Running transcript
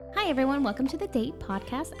everyone, welcome to the Date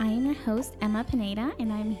Podcast. I am your host, Emma Pineda,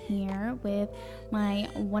 and I'm here with my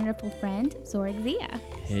wonderful friend, Zorg Zia.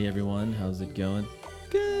 Hey everyone, how's it going?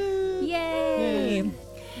 Good! Yay!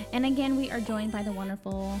 And again, we are joined by the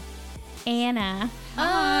wonderful Anna.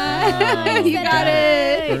 You got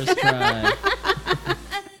it! First try.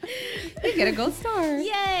 You get a gold star.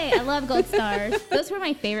 Yay! I love gold stars. Those were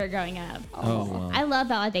my favorite growing up. Oh, wow. I love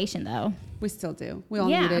validation, though. We still do. We all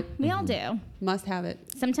need it. We all do. Must have it.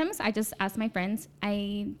 Sometimes I just ask my friends,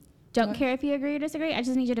 I don't care if you agree or disagree. I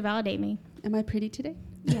just need you to validate me. Am I pretty today?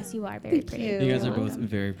 Yes, you are very pretty. you. You guys are You're both welcome.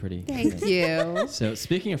 very pretty. Thank you. So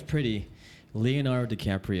speaking of pretty, Leonardo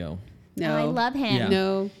DiCaprio. No. Oh, I love him. Yeah.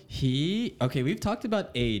 No. We've talked about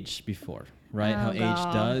age before, right? Oh, How God.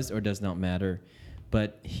 age does or does not matter.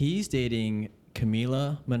 But he's dating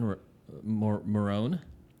Camila Morone,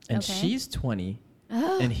 and Okay. she's 20,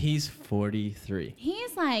 and he's 43.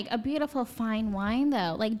 He's like a beautiful fine wine,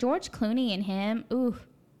 though. Like George Clooney and him. Ooh.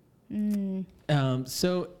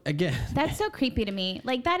 So again, That's so creepy to me.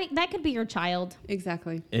 Like that could be your child.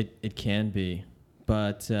 Exactly. it can be,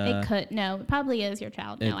 but It could. No, it probably is your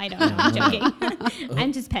child. No, it- I don't know. I'm joking.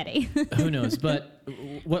 I'm just petty. who knows? But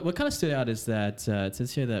what kind of stood out is that it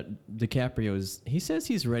says here that DiCaprio he says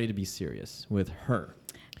he's ready to be serious with her.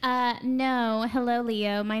 No. Hello,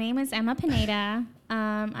 Leo. My name is Emma Pineda.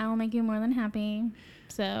 I will make you more than happy.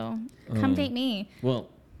 So come Oh. date me. Well,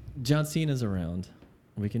 John Cena's around.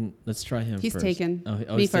 Let's try him He's first. taken.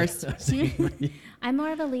 Me Me first. I'm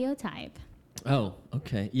more of a Leo type. Oh,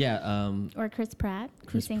 okay. Yeah. Or Chris Pratt.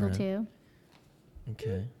 Chris He's single Pratt. too.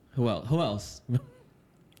 Okay. Who else? I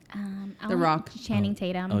The want Rock. Channing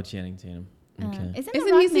Tatum. Oh, Channing Tatum. Okay. Isn't Isn't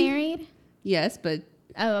The Rock he sing- married? Yes, but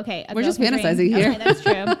Oh, okay. A We're girl's just dream. fantasizing here. Okay, that's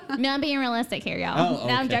true. No, I'm being realistic here, y'all. Oh,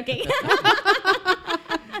 No, I'm okay. joking.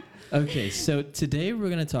 Okay, so today we're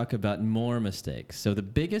going to talk about more mistakes. So the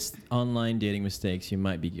biggest online dating mistakes you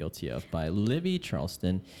might be guilty of by Livy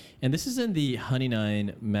Charleston. And this is in the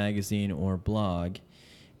Honey9 magazine or blog.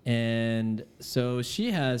 And so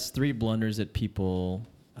she has 3 blunders that people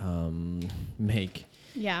make.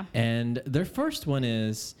 Yeah. And their first one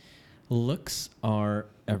is looks are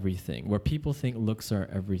everything, where people think looks are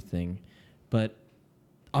everything. But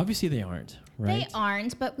obviously they aren't, right? They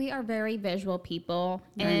aren't, but we are very visual people.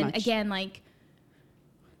 Very And much. again, like,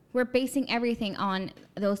 we're basing everything on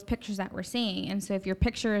those pictures that we're seeing. And so if your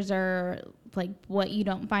pictures are like what you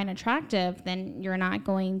don't find attractive, then you're not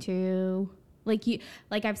going to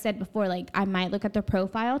like I've said before, like I might look at their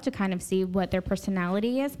profile to kind of see what their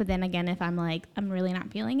personality is. But then again, if I'm like, I'm really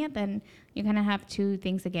not feeling it, then you're going to have 2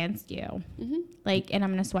 things against you. Like, and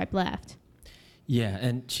I'm going to swipe left. Yeah,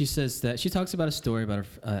 and she says that she talks about a story about,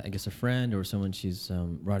 I guess, a friend or someone she's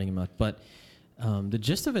writing about. But the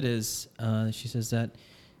gist of it is, she says that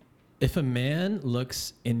if a man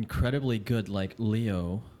looks incredibly good like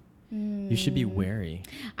Leo, you should be wary.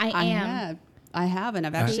 I am. I have, and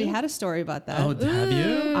I've actually had a story about that. Oh, have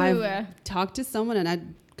you? I've talked to someone, and I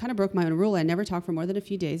kind of broke my own rule. I never talk for more than a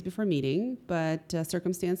few days before meeting, but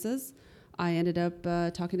circumstances, I ended up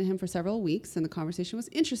talking to him for several weeks, and the conversation was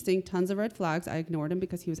interesting. Tons of red flags. I ignored him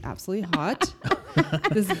because he was absolutely hot.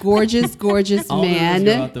 This gorgeous, gorgeous All man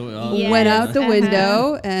those go out the- Yes, went out the uh-huh.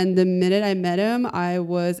 window, and the minute I met him, I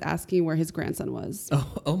was asking where his grandson was.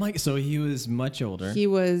 Oh my! So he was much older. He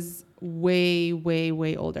was way, way,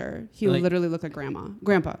 way older. He Like- literally looked like grandpa.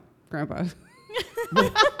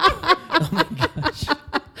 Oh my gosh!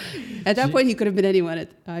 At that point, he could have been anyone.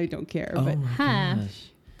 I don't care. Oh But my Huh. gosh!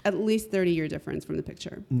 at least 30-year difference from the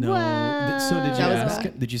picture. No. So did you That was ask?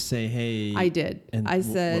 bad. Did you say, "Hey"? I did. And I what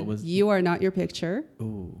said, was- you are not your picture.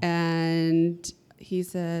 Ooh. And he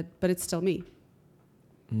said, but it's still me.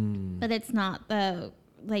 But it's not the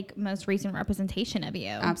like most recent representation of you.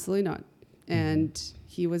 Absolutely not. And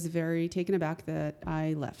he was very taken aback that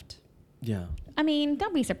I left. Yeah. I mean,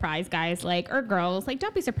 don't be surprised, guys, like, or girls, like,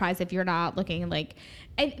 don't be surprised if you're not looking like.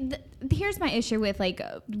 Here's my issue with like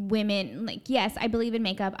women. Like, yes, I believe in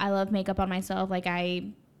makeup. I love makeup on myself. Like,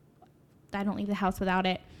 I don't leave the house without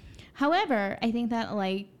it. However, I think that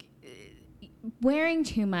like wearing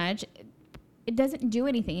too much, it doesn't do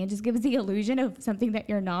anything. It just gives the illusion of something that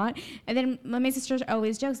you're not. And then my sister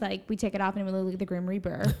always jokes, like, we take it off and we look like the Grim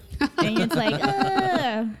Reaper. And it's like,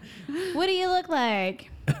 ugh, what do you look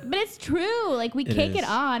like? But it's true. Like, we It cake it is.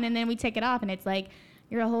 on and then we take it off and it's like,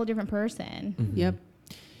 you're a whole different person. Mm-hmm. Yep.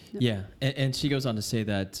 Yeah, and she goes on to say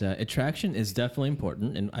that attraction is definitely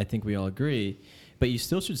important, and I think we all agree, but you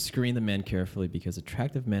still should screen the men carefully because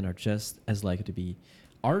attractive men are just as likely to be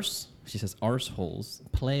she says arseholes,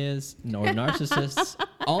 players, or narcissists,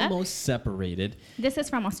 almost separated. This is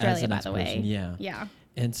from as Australia, the by next the way. person. Yeah. Yeah.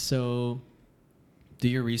 And so do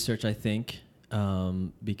your research, I think,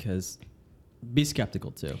 because be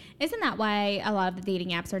skeptical too. Isn't that why a lot of the dating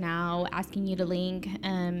apps are now asking you to link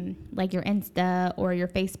like your Insta or your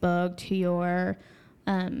Facebook to your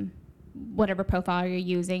whatever profile you're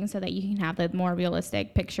using so that you can have the more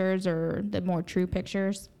realistic pictures or the more true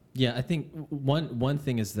pictures? Yeah, I think one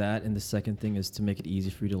thing is that, and the second thing is to make it easy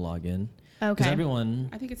for you to log in. Okay. Because everyone,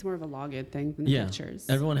 I think it's more of a login thing than the pictures.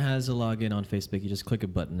 everyone has a login on Facebook. You just click a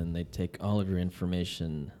button and they take all of your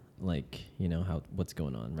information, like what's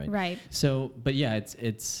going on, right? Right. So, but yeah,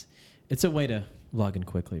 it's a way to log in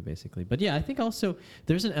quickly, basically. But yeah, I think also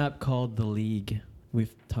there's an app called The League.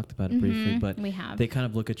 We've talked about it briefly, but we have. they kind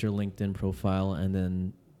of look at your LinkedIn profile and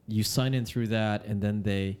then you sign in through that, and then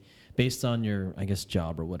they, based on your, I guess,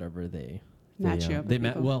 job or whatever, they Match you up with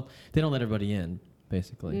people. well, they don't let everybody in,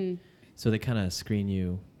 basically. So they kind of screen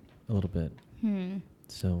you a little bit.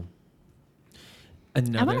 So I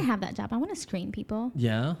want to have that job. I want to screen people.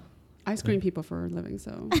 Yeah. I screen people for a living,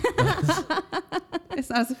 so it's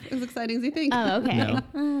not as exciting as you think. Oh, okay. No.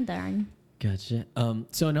 Oh, darn. Gotcha.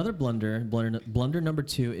 So another blunder number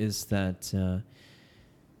 2 is that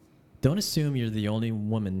don't assume you're the only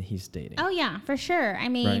woman he's dating. Oh yeah, for sure. I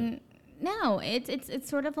mean, no, it's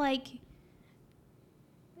sort of like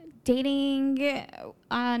dating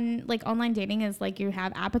on like online dating is like you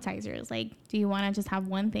have appetizers. Like, do you want to just have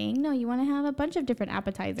one thing? No, you want to have a bunch of different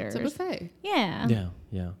appetizers. It's a buffet. Yeah.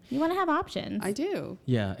 Yeah. You want to have options. I do.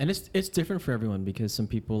 Yeah, and it's different for everyone because some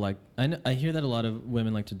people like I hear that a lot of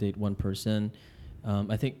women like to date one person.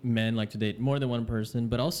 I think men like to date more than one person,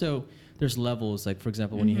 but also there's levels. Like for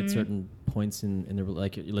example, when you hit certain points in the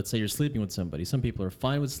like, let's say you're sleeping with somebody. Some people are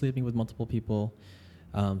fine with sleeping with multiple people,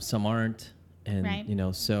 some aren't,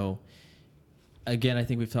 and so. Again, I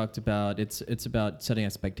think we've talked about it's about setting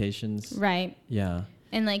expectations. Right. Yeah.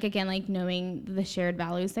 And like again, like knowing the shared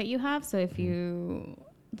values that you have. So if you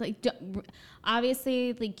like,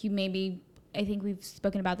 obviously, like you maybe, I think we've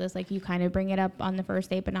spoken about this. Like you kind of bring it up on the first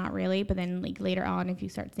date, but not really. But then like later on, if you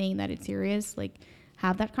start seeing that it's serious, like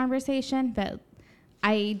have that conversation. But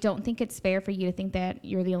I don't think it's fair for you to think that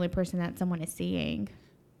you're the only person that someone is seeing.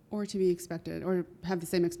 Or to be expected, or have the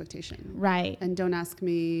same expectation. Right. And don't ask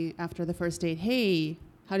me after the first date, hey,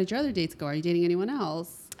 how did your other dates go? Are you dating anyone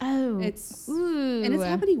else? Oh. And it's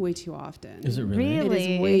happening way too often. Is it really?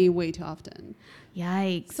 It is way, way too often.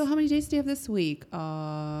 Yikes. So how many dates do you have this week?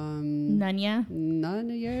 None ya?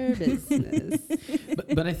 None of your business.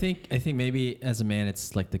 but I think maybe as a man,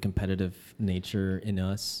 it's like the competitive nature in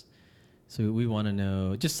us. So we want to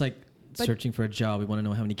know, just like searching for a job, we want to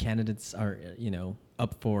know how many candidates are,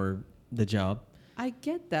 up for the job. I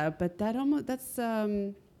get that, but that's I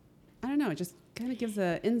don't know. It just kind of gives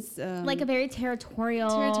like a very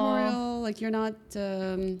territorial, like you're not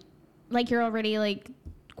like you're already like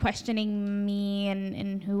questioning me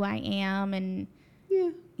and who I am, and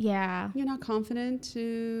yeah, you're not confident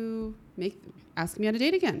to ask me on a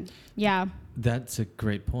date again. Yeah, that's a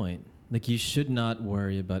great point. Like you should not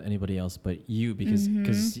worry about anybody else but you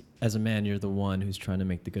because as a man, you're the one who's trying to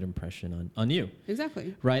make the good impression on you.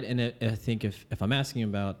 Exactly. Right. And I think if I'm asking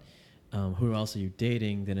about who else are you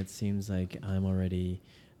dating, then it seems like I'm already,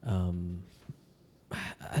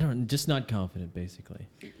 just not confident, basically.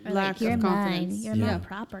 Lack of confidence. You're my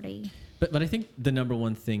property. But I think the number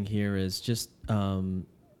one thing here is just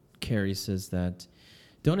Carrie says that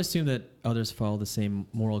don't assume that others follow the same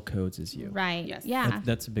moral codes as you. Right. Yes. Yeah.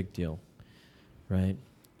 That's a big deal, right?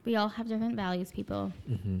 We all have different values, people.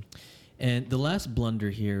 Mm-hmm. And the last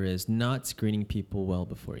blunder here is not screening people well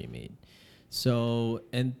before you meet. So,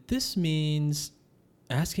 and this means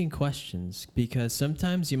asking questions because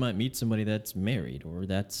sometimes you might meet somebody that's married or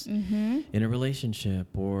that's in a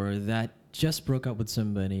relationship or that just broke up with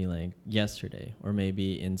somebody like yesterday or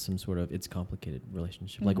maybe in some sort of it's complicated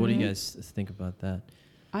relationship. Like, what do you guys think about that?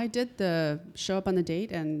 I did the show up on the date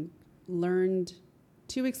and learned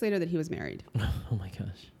 2 weeks later that he was married. Oh my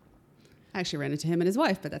gosh. I actually ran into him and his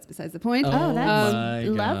wife, but that's besides the point. Oh, that's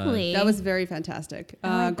lovely. That was very fantastic.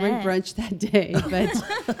 Great bet. brunch that day.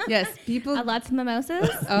 But yes, people. Lots of mimosas?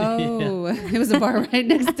 Oh, it was a bar right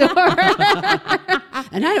next door.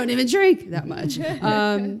 And I don't even drink that much.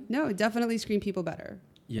 No, definitely screen people better.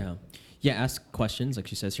 Yeah. Yeah, ask questions. Like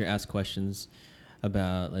she says here, ask questions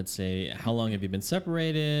about, let's say, how long have you been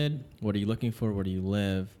separated? What are you looking for? Where do you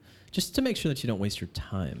live? Just to make sure that you don't waste your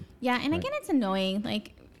time. Yeah, and again, it's annoying.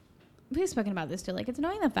 Like, we've spoken about this too. Like, it's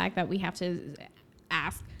annoying the fact that we have to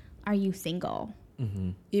ask, are you single?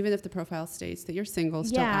 Mm-hmm. Even if the profile states that you're single,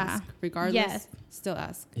 still ask. Regardless, still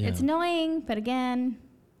ask. Yeah. It's annoying, but again,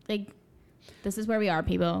 like, this is where we are,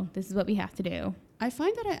 people. This is what we have to do. I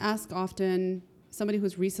find that I ask often somebody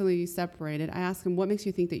who's recently separated, I ask them, what makes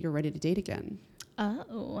you think that you're ready to date again?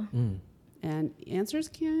 Oh. And answers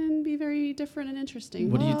can be very different and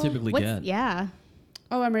interesting. What do you typically get? Yeah.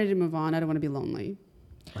 Oh, I'm ready to move on. I don't want to be lonely.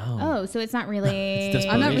 Oh, so it's not really. It's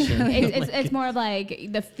desperation. it's more of like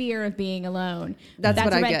the fear of being alone. That's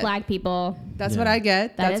what a I red get. flag, people. That's Yeah. what I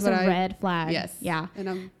get. That That's is what a red flag. Yes. Yeah.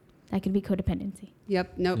 And That could be codependency.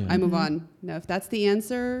 yep. Nope. Yeah. I move on. No, if that's the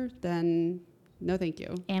answer, then no, thank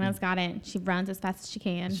you. Anna's got it. She runs as fast as she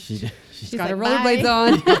can. She's got her like,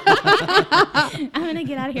 rollerblades "Bye." on. I'm gonna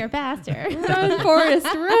get out of here faster. Run, Forrest,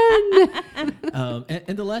 run.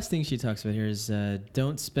 And the last thing she talks about here is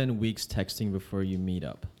don't spend weeks texting before you meet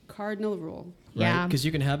up. Cardinal rule. Yeah. Because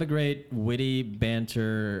you can have a great witty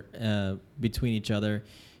banter between each other.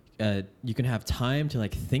 You can have time to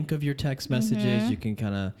like think of your text messages. You can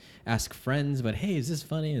kind of ask friends about, hey, is this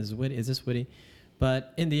funny? Is this witty?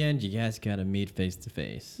 But in the end, you guys got to meet face to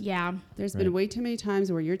face. Yeah. There's Right. been way too many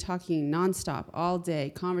times where you're talking nonstop all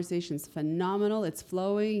day. Conversation's phenomenal. It's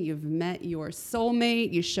flowing. You've met your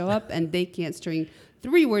soulmate. You show up and they can't string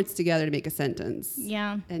 3 words together to make a sentence.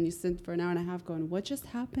 Yeah. And you sit for an hour and a half going, what just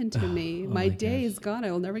happened to me? Oh my my day gosh. is gone.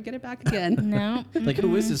 I will never get it back again. No. Like,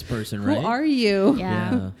 who is this person, right? Who are you?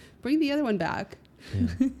 Yeah. Bring the other one back.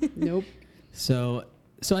 Yeah. Nope.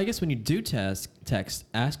 So I guess when you do text,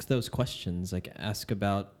 ask those questions. Like ask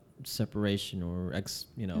about separation or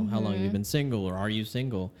how long have you been single or are you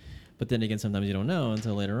single? But then again, sometimes you don't know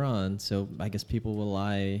until later on. So I guess people will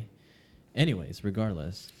lie anyways,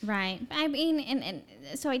 regardless. Right. I mean, and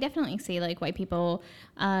so I definitely see like why people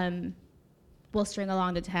will string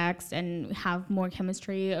along the text and have more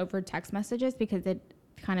chemistry over text messages because it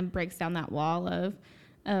kind of breaks down that wall of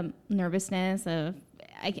nervousness of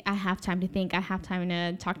I have time to think. I have time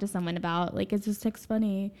to talk to someone about like, is this text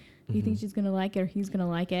funny? Do you think she's going to like it or he's going to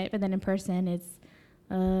like it? But then in person, it's,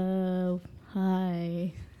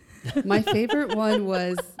 hi. My favorite one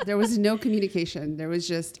was there was no communication. There was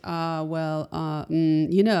just, I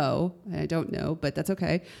don't know, but that's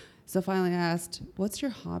okay. So finally I asked, what's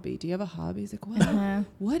your hobby? Do you have a hobby? He's like, what?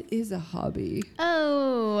 What is a hobby?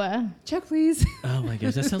 Oh. Check, please. Oh my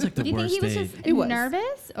gosh, that sounds like the Do you think worst he was date. just It was.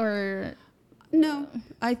 nervous or? No,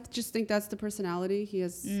 I just think that's the personality. He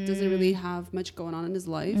doesn't really have much going on in his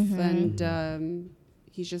life. And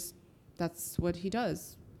he's just, that's what he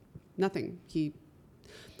does. Nothing. He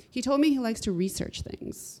told me he likes to research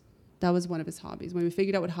things. That was one of his hobbies when we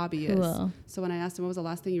figured out what hobby is. Cool. So when I asked him, what was the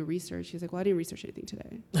last thing you researched? He's like, well, I didn't research anything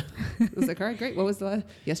today. I was like, all right, great. What was the last?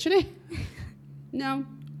 Yesterday? No.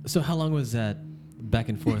 So how long was that back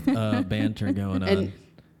and forth banter going on? And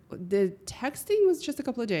the texting was just a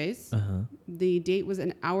couple of days. Uh-huh. The date was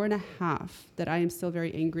an hour and a half that I am still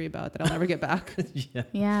very angry about that I'll never get back. Yeah.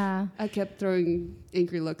 Yeah. I kept throwing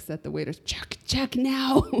angry looks at the waiters. Check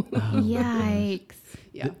now. Yikes.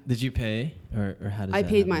 Yeah. Did you pay or how did I that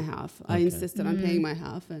paid my happen? half. I Okay. insisted on paying my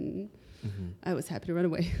half, and Mm-hmm. I was happy to run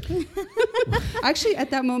away. Actually,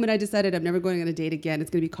 at that moment, I decided I'm never going on a date again.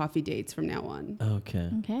 It's going to be coffee dates from now on. Okay.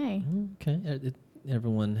 Okay. Okay.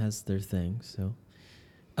 Everyone has their thing, so.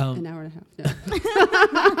 An hour and a half.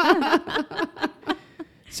 No,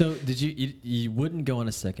 So did you wouldn't go on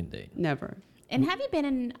a second date? never. And have you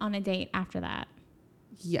been on a date after that?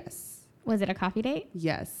 Yes. Was it a coffee date?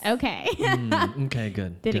 Yes. Okay. Okay,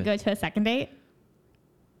 good. Did good. it go to a second date?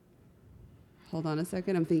 Hold on a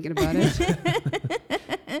second. I'm thinking about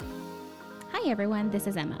it. Hi everyone, this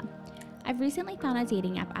is Emma. I've recently found a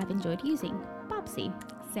dating app I've enjoyed using, Bopsy.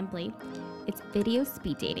 Simply, it's video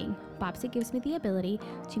speed dating. Bopsy gives me the ability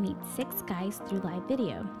to meet 6 guys through live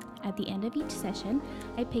video. At the end of each session,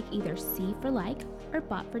 I pick either C for like or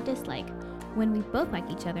bot for dislike. When we both like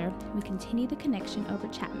each other, we continue the connection over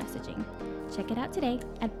chat messaging. Check it out today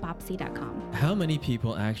at bopsy.com. How many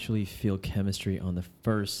people actually feel chemistry on the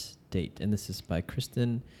first date? And this is by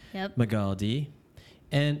Kristen Yep. Magaldi.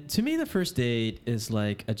 And to me, the first date is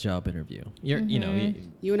like a job interview. You know,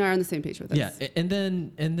 You and I are on the same page with this. yeah. And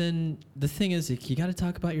then the thing is, you got to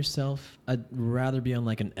talk about yourself. I'd rather be on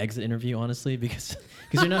like an exit interview, honestly, because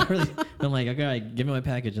you're not really. I'm like, okay, give me my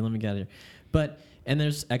package and let me get out of here. But and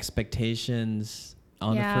there's expectations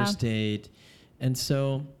on the first date, and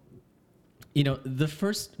so. You know, the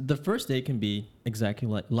first date can be exactly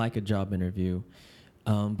like a job interview,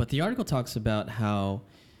 but the article talks about how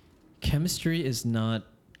chemistry is not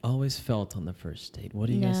always felt on the first date. What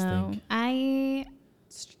do you guys think? I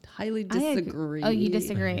Highly I agree. disagree. Oh, you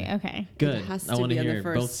disagree. Okay. Good. has I to want to be on the hear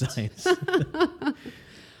both first. sides.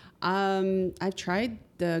 I've tried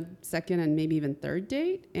the second and maybe even third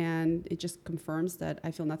date, and it just confirms that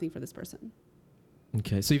I feel nothing for this person.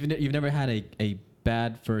 Okay, so you've never had a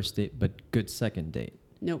bad first date but good second date?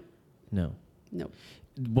 Nope. No. Nope.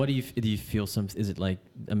 What do you feel? Is it like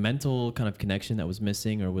a mental kind of connection that was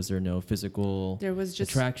missing, or was there no physical There was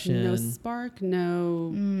just attraction? no spark,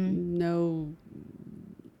 no,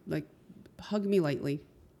 like, hug me lightly.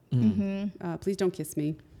 Mm-hmm. Please don't kiss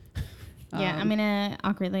me. Yeah, I'm gonna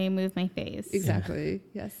awkwardly move my face. Exactly.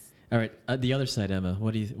 Yes. All right, the other side, Emma.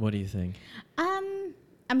 What do you think?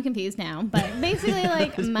 I'm confused now, but basically,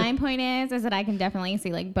 like, my point is that I can definitely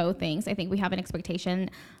see like both things. I think we have an expectation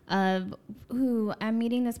of, ooh, I'm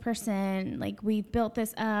meeting this person, like we've built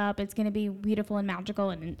this up, it's gonna be beautiful and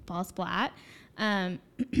magical, and it falls flat. But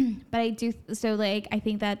I do so like I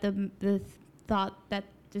think that the thought that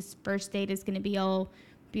this first date is gonna be all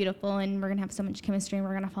beautiful and we're gonna have so much chemistry and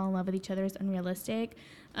we're gonna fall in love with each other is unrealistic.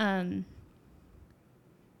 But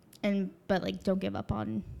like don't give up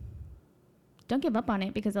on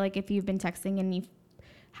it, because like if you've been texting and you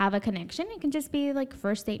have a connection, it can just be like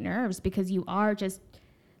first date nerves, because you are just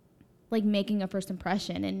like making a first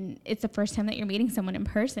impression and it's the first time that you're meeting someone in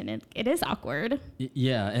person. It is awkward.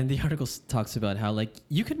 Yeah, and the article talks about how like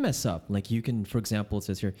you could mess up. Like you can, for example, it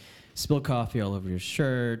says here, spill coffee all over your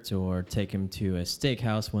shirt, or take them to a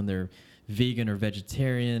steakhouse when they're vegan or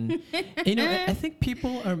vegetarian. You know, I think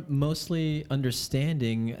people are mostly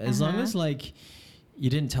understanding as long as like you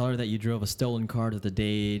didn't tell her that you drove a stolen car to the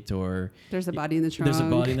date, or There's a body in the trunk. there's a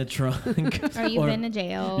body in the trunk, Or you've been to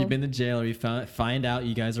jail. You've been to jail, or you find out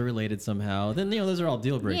you guys are related somehow. Then those are all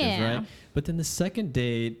deal breakers, Yeah. right? But then the second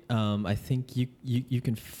date, I think you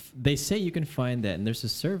can. They say you can find that, and there's a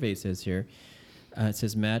survey. It says here. It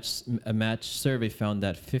says a match survey found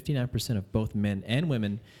that 59% of both men and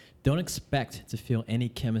women don't expect to feel any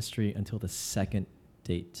chemistry until the second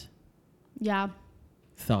date. Yeah.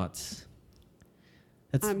 Thoughts?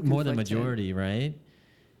 That's I'm more than conflicted. majority, right?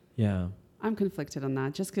 Yeah. I'm conflicted on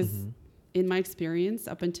that, just because in my experience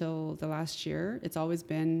up until the last year, it's always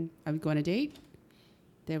been I would go on a date,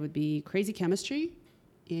 there would be crazy chemistry,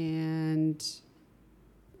 and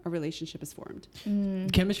a relationship is formed.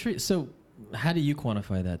 Chemistry. So how do you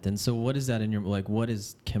quantify that then? So what is that in your, like, what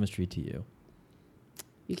is chemistry to you?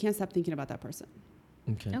 You can't stop thinking about that person.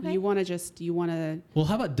 Okay. Okay. You want to Well,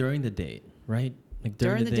 how about during the date, right? Like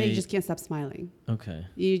during the day, you date- just can't stop smiling. Okay.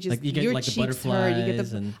 You just Like you get your like the cheeks hurt. You get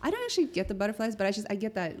butterflies the. and I don't actually get the butterflies, but I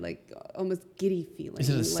get that like almost giddy feeling. is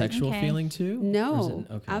it a like, sexual Okay. feeling too? Or is No,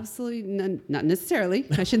 it- okay. absolutely not necessarily.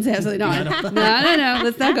 I shouldn't say absolutely not. No.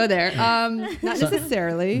 Let's not go there. Not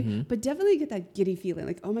necessarily, but definitely get that giddy feeling.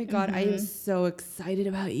 Like, oh my God, I am so excited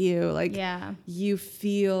about you. Like, Yeah. you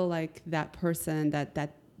feel like that person that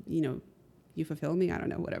you fulfill me. I don't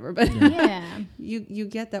know, whatever, but Yeah. you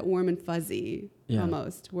get that warm and fuzzy Yeah.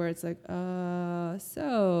 almost, where it's like,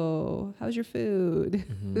 so how's your food?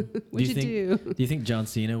 What'd Do you do? Do you think John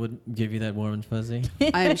Cena would give you that warm and fuzzy?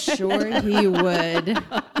 I'm sure he would.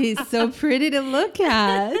 He's so pretty to look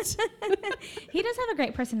at. He does have a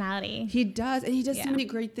great personality. He does, and he does Yeah. so many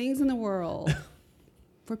great things in the world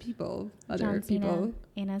for people, other John Cena. people.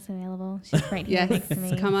 Anna's available. She's right here next to me.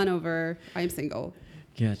 Yes, come on over. I am single.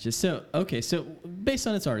 Gotcha. So, okay. So based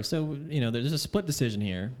on its article, so, there's a split decision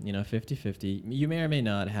here, 50-50. You may or may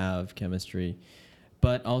not have chemistry,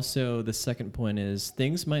 but also the second point is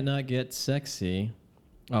things might not get sexy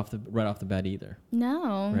right off the bat either.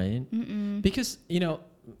 No. Right? Mm-mm. Because,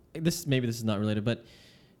 this is not related, but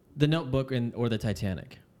the Notebook or the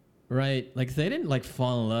Titanic, right? Like they didn't like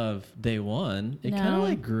fall in love day one. It kind No. of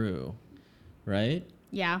like grew, right?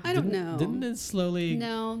 Yeah. I don't Didn't- know. Didn't it slowly?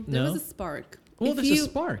 No, there No? was a spark. Well, If there's you- a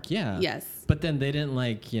spark, yeah. Yes. But then they didn't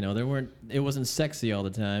it wasn't sexy all the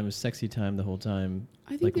time. It was sexy time the whole time.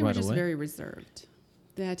 I think like they were right just away. very reserved.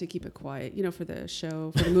 They had to keep it quiet, for the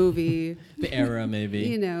show, for the movie. The era, maybe.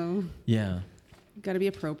 Yeah. Got to be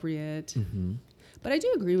appropriate. Mm-hmm. But I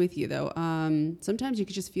do agree with you, though. Sometimes you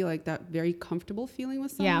could just feel like that very comfortable feeling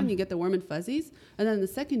with someone. Yeah. You get the warm and fuzzies. And then the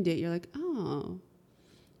second date, you're like, oh,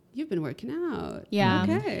 you've been working out. Yeah.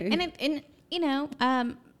 Okay. And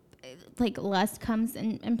like lust comes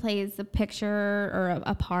and plays a picture or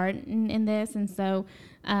a part in this, and so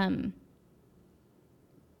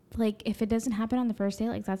like if it doesn't happen on the first date,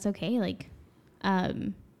 like that's okay. Like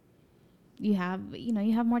you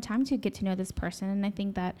have more time to get to know this person, and I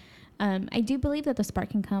think that I do believe that the spark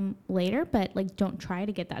can come later, but like don't try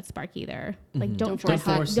to get that spark either. Like don't Don't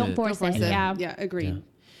force it. Don't force it. Yeah. Yeah, agreed.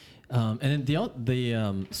 And then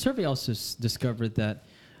the survey also discovered that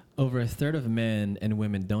over a third of men and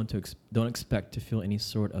women don't expect to feel any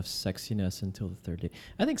sort of sexiness until the third date.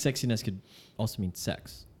 I think sexiness could also mean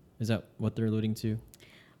sex. Is that what they're alluding to?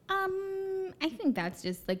 I think that's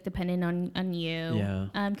just like dependent on you.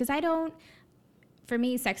 Yeah. Because for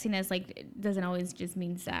me, sexiness like it doesn't always just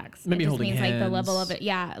mean sex. Maybe it just holding means like the level of hands, it.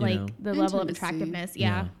 Yeah, you like know. the level of Intimacy. attractiveness.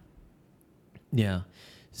 Yeah. Yeah.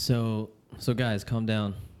 So guys, calm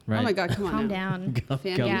down. Right. Oh my God, come on. Calm now. down.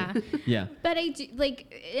 Fan- Yeah. Yeah. But I do,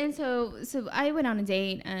 like, and so I went on a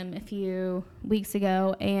date a few weeks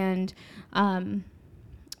ago, and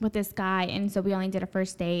with this guy, and so we only did a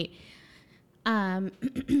first date.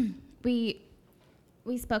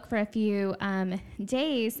 We spoke for a few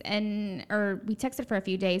days, or we texted for a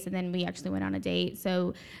few days, and then we actually went on a date.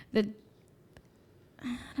 So I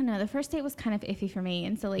don't know, the first date was kind of iffy for me,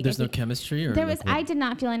 and so like There's no chemistry, or there like was. what? I did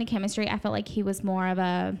not feel any chemistry. I felt like he was more of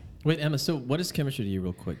a. Wait, Emma. So what is chemistry to you,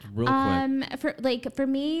 real quick? For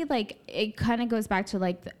me, like it kind of goes back to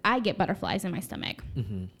like I get butterflies in my stomach.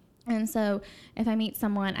 Mm-hmm. And so if I meet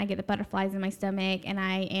someone, I get the butterflies in my stomach, and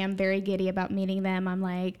I am very giddy about meeting them. I'm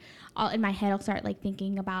like, in my head, I'll start like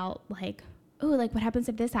thinking about like, oh, like what happens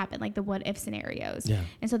if this happened? Like the what if scenarios. Yeah.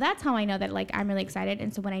 And so that's how I know that like I'm really excited.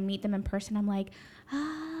 And so when I meet them in person, I'm like,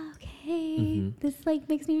 okay, this like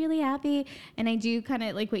makes me really happy. And I do kind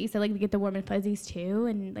of like what you said, like get the warm and fuzzies too.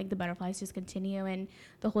 And like the butterflies just continue. And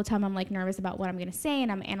the whole time I'm like nervous about what I'm going to say,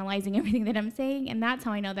 and I'm analyzing everything that I'm saying. And that's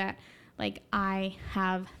how I know that like I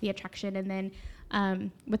have the attraction. And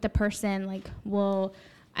then with the person, like,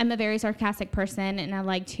 I'm a very sarcastic person, and I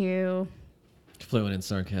like to. Fluent in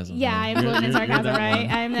sarcasm. Yeah, huh? I'm You're- fluent in you're sarcasm, that right?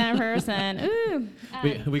 one. I'm that person. Ooh.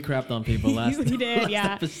 We crapped on people last. We did, last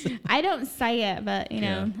yeah. episode. I don't say it, but you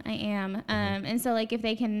know, Yeah. I am. And so like if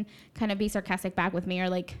they can kind of be sarcastic back with me, or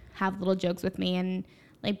like have little jokes with me and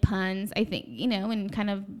like puns, I think, you know, and kind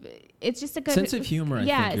of it's just a good Sense of humor. I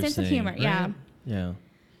yeah, think you're sense of saying, humor. Yeah. right? Yeah.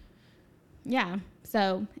 Yeah.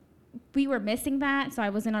 So we were missing that, so I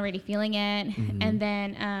wasn't already feeling it. Mhm. And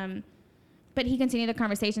then but he continued the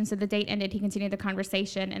conversation. So the date ended, he continued the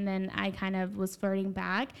conversation, and then I kind of was flirting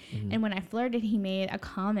back. Mhm. And when I flirted, he made a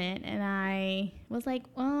comment, and I was like,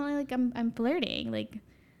 well, like I'm flirting. Like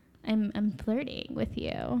I'm flirting with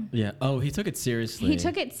you. Yeah. Oh, he took it seriously. He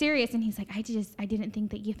took it serious, and he's like, I didn't think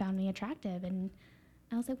that you found me attractive. And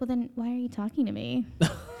I was like, well, then why are you talking to me?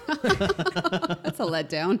 That's a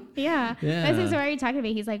letdown. Yeah. Yeah. I was like, so why are you talking to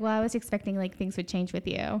me? He's like, well, I was expecting like things would change with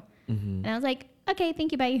you. Mhm. And I was like, okay,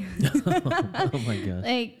 thank you, bye. Oh my god.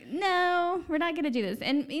 Like, no, we're not going to do this.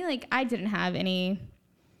 And you know, like, I didn't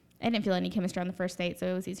feel any chemistry on the first date, so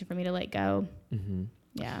it was easy for me to let go. Mm-hmm.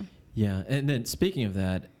 Yeah. Yeah, and then speaking of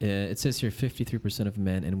that, it says here 53% of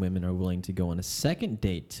men and women are willing to go on a second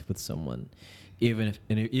date with someone, even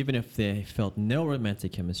if they felt no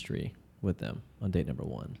romantic chemistry with them on date number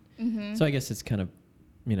one. Mm-hmm. So I guess it's kind of,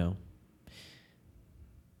 you know,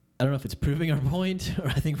 I don't know if it's proving our point, or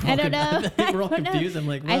I think we're all, I don't know. I think we're all I don't know. confused. I'm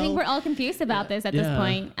like, well, I think we're all confused about this at this yeah.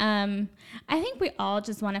 point. I think we all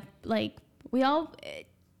just want to we all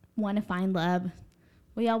want to find love.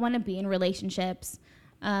 We all want to be in relationships.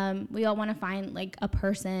 We all want to find like a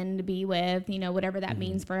person to be with, you know, whatever that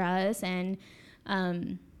means for us. And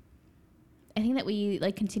I think that we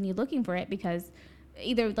like continue looking for it because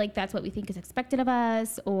either like that's what we think is expected of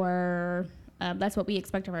us, or that's what we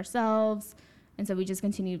expect of ourselves. And so we just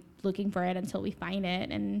continue looking for it until we find it.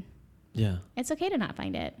 And yeah. it's okay to not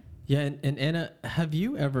find it. Yeah, and Anna, have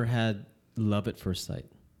you ever had love at first sight?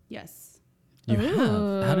 Yes. You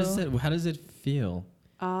Ooh. have. How does it feel?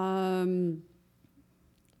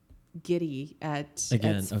 Giddy at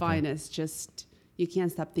Again, its okay. finest. Just you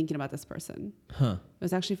can't stop thinking about this person. Huh. It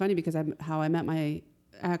was actually funny because how I met my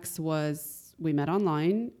ex was we met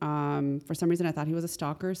online. For some reason, I thought he was a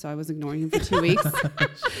stalker, so I was ignoring him for 2 weeks.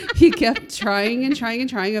 He kept trying and trying and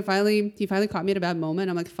trying. And he finally caught me at a bad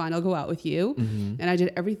moment. I'm like, fine, I'll go out with you. Mm-hmm. And I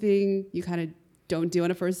did everything you kind of don't do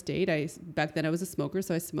on a first date. Back then I was a smoker,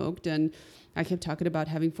 so I smoked, and I kept talking about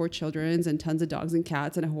having 4 children and tons of dogs and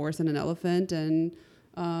cats and a horse and an elephant. And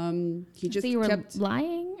he just so you were kept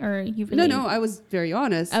lying, or you really? No, I was very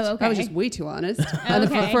honest. Oh, okay. I was just way too honest Oh,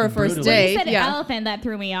 okay. for a first Brutally. date. You said Yeah. elephant, that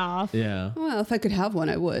threw me off. Yeah. Well, if I could have one,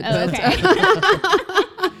 I would. Oh, but okay.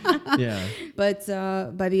 Yeah. but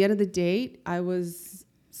by the end of the date, I was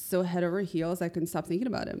so head over heels, I couldn't stop thinking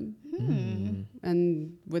about him. Mm.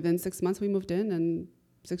 And within 6 months, we moved in, and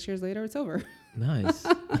 6 years later, it's over. Nice.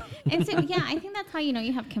 And so, yeah, I think that's how you know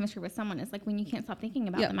you have chemistry with someone, is like when you can't stop thinking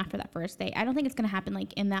about Yeah. them after that first date. I don't think it's going to happen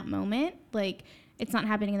like in that moment. Like it's not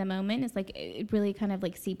happening in the moment. It's like it really kind of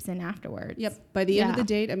like seeps in afterwards. Yep. By the end of Yeah. the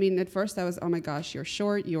date, I mean, at first I was, oh my gosh, you're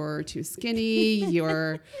short, you're too skinny,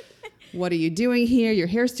 what are you doing here? Your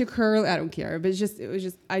hair's too curly. I don't care. But it was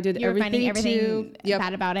just, I did You were finding everything everything yep.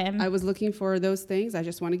 bad about him. I was looking for those things. I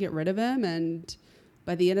just want to get rid of him. And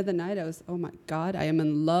by the end of the night, I was, oh my God, I am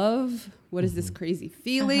in love. What is this crazy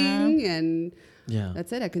feeling? And Yeah.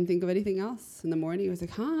 that's it. I couldn't think of anything else. In the morning, I was like,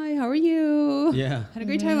 hi, how are you? Yeah. Had a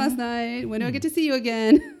great time last night. When do I get to see you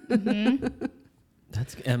again?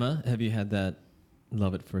 That's Emma. Have you had that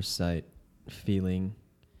love at first sight feeling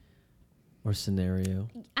or scenario?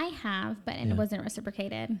 I have, but Yeah. it wasn't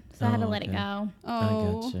reciprocated, so I had to let it okay. go.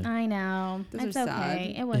 Oh, I gotcha. I know. Those It's are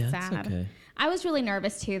okay. sad. It was Yeah, sad. it's okay. I was really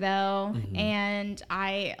nervous too, though, Mhm. and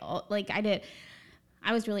I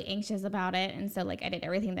was really anxious about it, and so like I did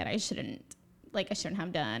everything that I shouldn't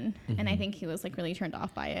have done, and I Mhm. think he was like really turned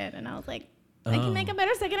off by it, and I was like, I can make Oh. a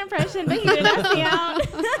better second impression, but he didn't ask me out,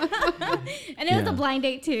 and it was Yeah. a blind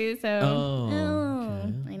date too, so Oh,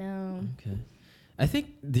 okay. I know. Okay. I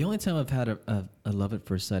think the only time I've had a love at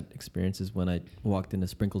first sight experience is when I walked into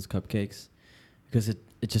Sprinkles Cupcakes because it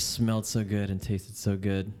just smelled so good and tasted so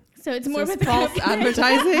good. So it's so more it's with the false cupcake.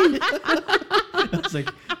 advertising. I was like,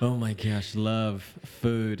 oh my gosh, love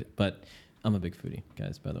food. But I'm a big foodie,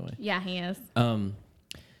 guys, by the way. Yeah, he is.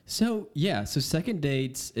 So second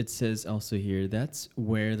dates, it says also here, that's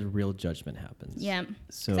where the real judgment happens. Yeah.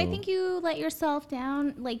 So Because I think you let yourself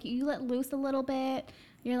down, like you let loose a little bit.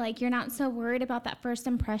 You're like, you're not so worried about that first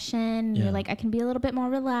impression. Yeah. You're like, I can be a little bit more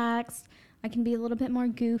relaxed. I can be a little bit more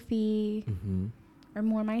goofy Mhm. or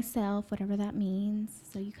more myself, whatever that means.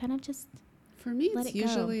 So you kind of just, For me, Let it's it go.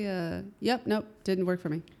 usually nope, didn't work for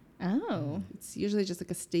me. oh. It's usually just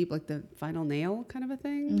like a staple, like the final nail kind of a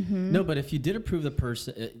thing. Mm-hmm. No, but if you did approve the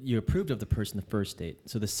person, you approved of the person the first date.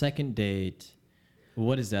 So the second date,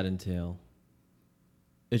 what does that entail?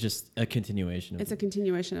 It's just a continuation. Of It's a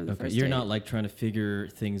continuation of the okay. first You're date. not like trying to figure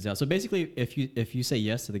things out. So basically, if you say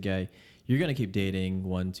yes to the guy, you're gonna keep dating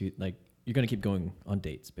you're gonna keep going on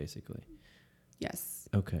dates, basically. Yes,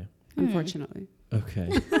 Okay. unfortunately. Okay.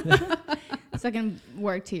 So it can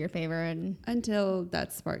work to your favor. And Until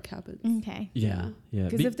that spark happens. okay. Yeah. Yeah.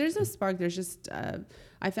 Because if there's no spark, there's just,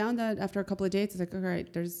 I found that after a couple of dates, it's like, all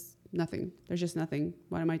right, there's nothing. There's just nothing.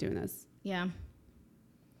 Why am I doing this? Yeah.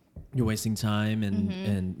 you're wasting time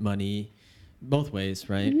and money, both ways,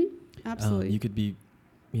 right? Absolutely. You could be,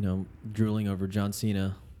 drooling over John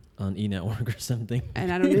Cena on E Network or something.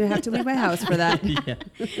 And I don't even have to leave my house for that. yeah.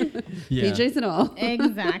 Yeah. PJs and all.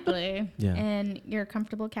 Exactly. Yeah. And your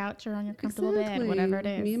comfortable couch or on your comfortable bed, whatever it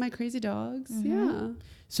is. Me and my crazy dogs. Mhm. Yeah.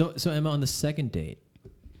 So Emma, on the second date,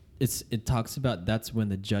 it talks about that's when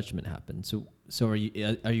the judgment happens. So are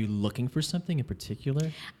you looking for something in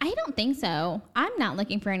particular? I don't think so. I'm not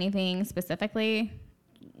looking for anything specifically.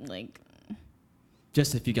 Like,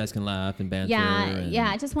 Just if you guys can laugh and banter.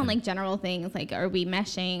 I just want like general things like, are we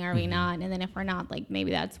meshing? Are we not? And then if we're not, like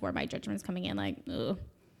maybe that's where my judgment's coming in. Like, ugh,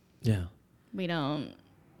 Yeah. we don't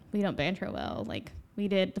banter well. Like we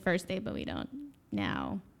did the first date, but we don't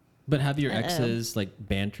now. But have your exes like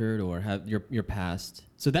bantered or have your past?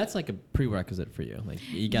 So that's like a prerequisite for you. Like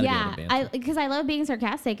you got to be able to banter. because I love being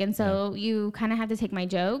sarcastic, and so you kind of have to take my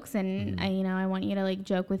jokes, and I want you to like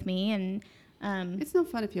joke with me, and It's no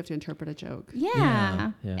fun if you have to interpret a joke.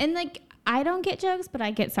 Yeah. and like I don't get jokes, but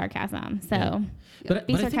I get sarcasm. So Yeah. But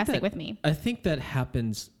be I think sarcastic that- with me. I think that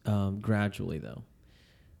happens gradually though.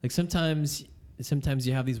 Like sometimes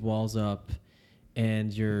you have these walls up,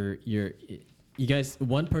 and you guys,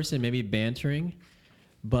 one person may be bantering,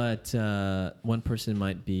 but one person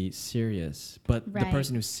might be serious. But the Right.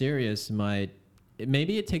 person who's serious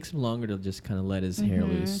maybe it takes him longer to just kind of let his hair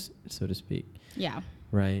loose, so to speak. Yeah.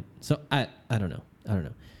 Right. So I don't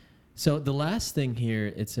know. So the last thing here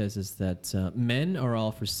it says is that men are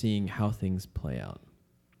all for seeing how things play out.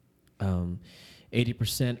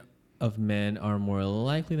 80% of men are more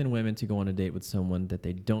likely than women to go on a date with someone that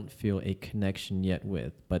they don't feel a connection yet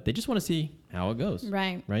with, but they just want to see how it goes.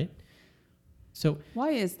 Right. Right. So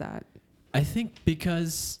Why is that? I think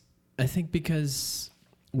because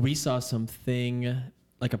we saw something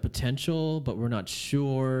like a potential, but we're not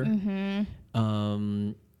sure.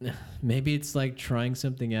 Maybe it's like trying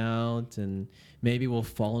something out, and maybe we'll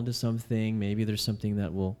fall into something. Maybe there's something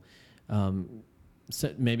that will,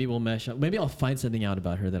 maybe we'll mesh up. Maybe I'll find something out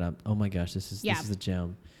about her that oh my gosh, this is a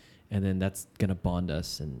gem, and then that's gonna bond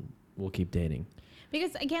us, and we'll keep dating.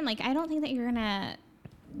 Because again, like I don't think that you're gonna,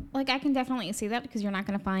 like I can definitely see that because you're not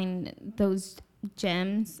gonna find those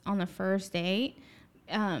gems on the first date.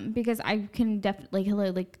 Because I can definitely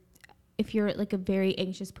like if you're like a very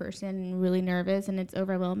anxious person and really nervous and it's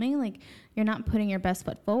overwhelming, like you're not putting your best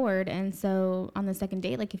foot forward. And so on the second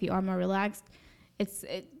date, like if you are more relaxed,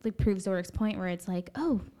 it like proves Zorich's point where it's like,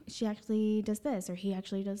 oh, she actually does this or he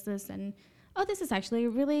actually does this, and oh, this is actually a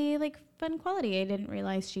really like fun quality I didn't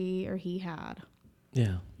realize she or he had.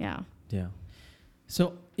 Yeah. Yeah. Yeah.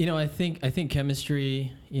 So I think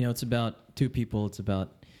chemistry, it's about two people. It's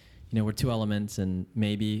about, we're two elements, and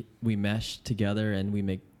maybe we mesh together and we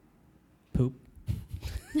make poop.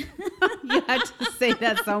 You had to say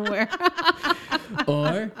that somewhere.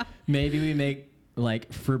 Or maybe we make like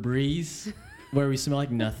Febreze, where we smell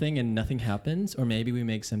like nothing and nothing happens. Or maybe we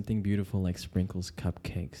make something beautiful like Sprinkles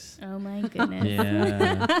cupcakes. Oh my goodness.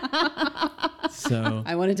 Yeah. So,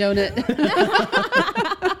 I want a donut.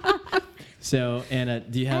 so Anna,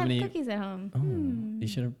 do you I have have any? cookies at home. Oh, you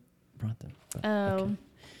should have brought them. But, Oh, okay.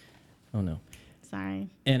 Oh no. sorry.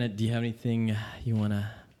 Anna, do you have anything you want to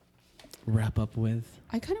wrap up with?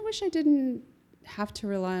 I kind of wish I didn't have to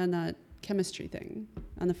rely on that chemistry thing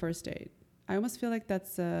on the first date. I almost feel like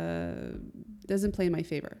that's doesn't play in my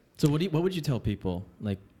favor. So what would you tell people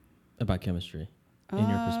like about chemistry in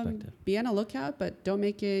your perspective? Be on a lookout, but don't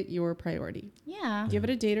make it your priority. Yeah. Give it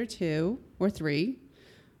a date or 2 or 3,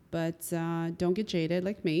 but don't get jaded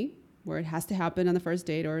like me, where it has to happen on the first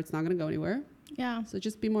date or it's not going to go anywhere. Yeah. So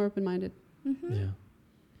just be more open-minded. Mm-hmm. Yeah.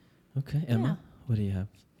 Okay, Emma, Yeah. what do you have?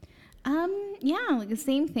 Yeah, like the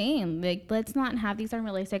same thing. Like, let's not have these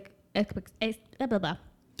unrealistic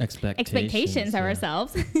expectations of yeah.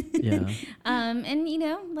 ourselves. Yeah.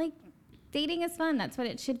 And like dating is fun. That's what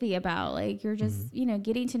it should be about. Like, you're just,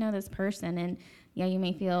 getting to know this person, and yeah, you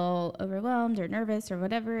may feel overwhelmed or nervous or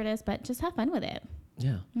whatever it is, but just have fun with it.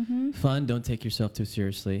 Yeah. Mm-hmm. Fun. Don't take yourself too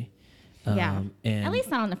seriously. Yeah. And At least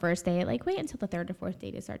not on the first date. Like, wait until the third or fourth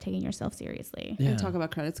date to start taking yourself seriously. yeah. And talk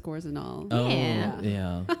about credit scores and all. Oh, Yeah.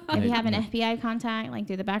 yeah. If you have an Yeah. FBI contact, like,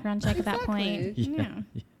 do the background check at that point. Exactly. Yeah.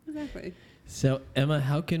 Exactly. So, Emma,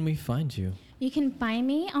 how can we find you? You can find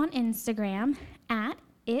me on Instagram at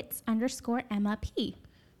its_Emma P.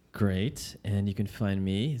 Great. And you can find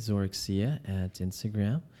me, Zorixia, at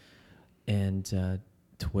Instagram and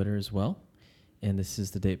Twitter as well. And this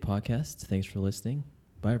is the Date Podcast. Thanks for listening.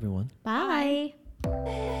 Bye, everyone. Bye.